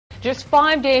Just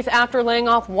 5 days after laying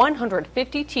off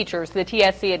 150 teachers, the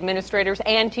TSC administrators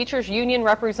and teachers union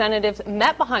representatives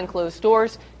met behind closed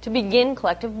doors to begin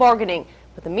collective bargaining.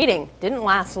 But the meeting didn't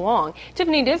last long.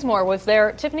 Tiffany Dismore was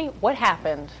there. Tiffany, what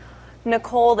happened?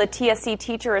 Nicole, the TSC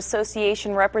Teacher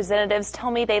Association representatives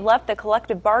tell me they left the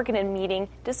collective bargaining meeting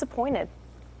disappointed.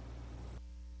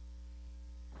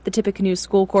 The Tippecanoe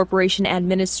School Corporation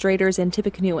administrators and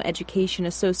Tippecanoe Education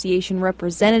Association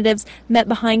representatives met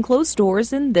behind closed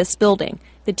doors in this building.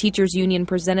 The teachers union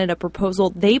presented a proposal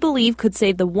they believe could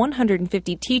save the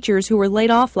 150 teachers who were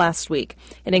laid off last week.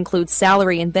 It includes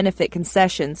salary and benefit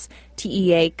concessions.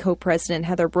 TEA co-president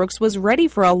Heather Brooks was ready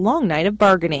for a long night of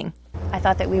bargaining. I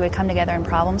thought that we would come together and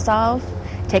problem solve,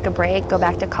 take a break, go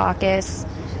back to caucus,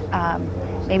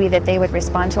 maybe that they would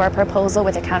respond to our proposal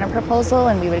with a counter proposal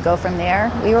and we would go from there.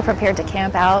 We were prepared to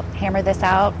camp out, hammer this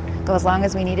out, go as long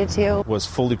as we needed to. Was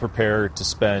fully prepared to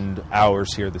spend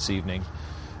hours here this evening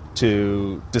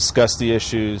to discuss the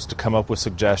issues, to come up with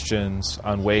suggestions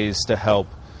on ways to help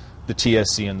the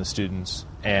TSC and the students,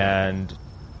 and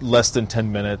less than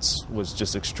 10 minutes was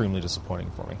just extremely disappointing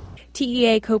for me.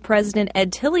 TEA co-president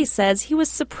Ed Tilley says he was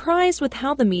surprised with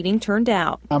how the meeting turned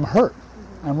out. I'm hurt.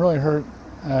 I'm really hurt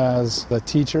as a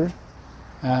teacher,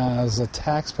 as a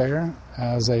taxpayer,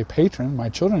 as a patron. My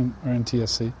children are in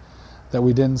TSC, that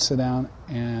we didn't sit down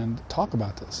and talk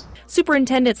about this.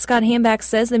 Superintendent Scott Hambach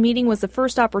says the meeting was the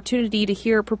first opportunity to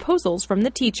hear proposals from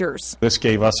the teachers. This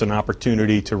gave us an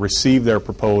opportunity to receive their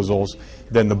proposals.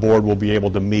 Then the board will be able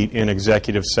to meet in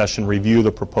executive session, review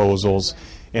the proposals,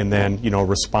 and then,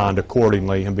 respond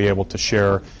accordingly and be able to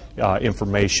share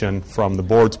information from the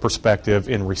board's perspective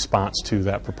in response to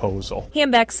that proposal.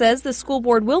 Hambach says the school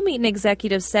board will meet in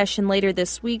executive session later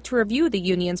this week to review the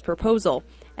union's proposal.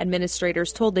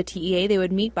 Administrators told the TEA they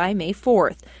would meet by May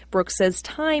 4th. Brooks says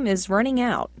time is running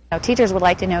out. Teachers would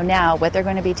like to know now what they're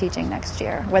going to be teaching next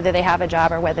year, whether they have a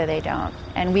job or whether they don't,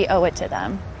 and we owe it to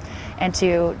them. And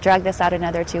to drag this out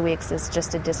another 2 weeks is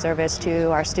just a disservice to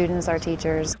our students, our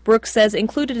teachers. Brooks says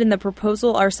included in the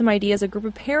proposal are some ideas a group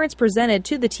of parents presented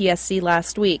to the TSC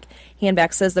last week.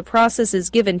 Hambach says the process is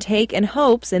give and take and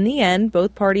hopes in the end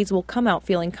both parties will come out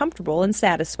feeling comfortable and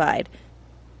satisfied.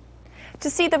 To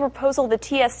see the proposal the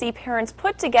TSC parents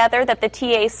put together that the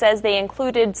TA says they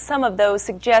included some of those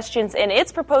suggestions in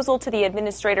its proposal to the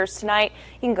administrators tonight,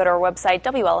 you can go to our website,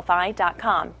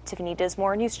 WLFI.com. Tiffany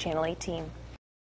Dismore, News Channel 18.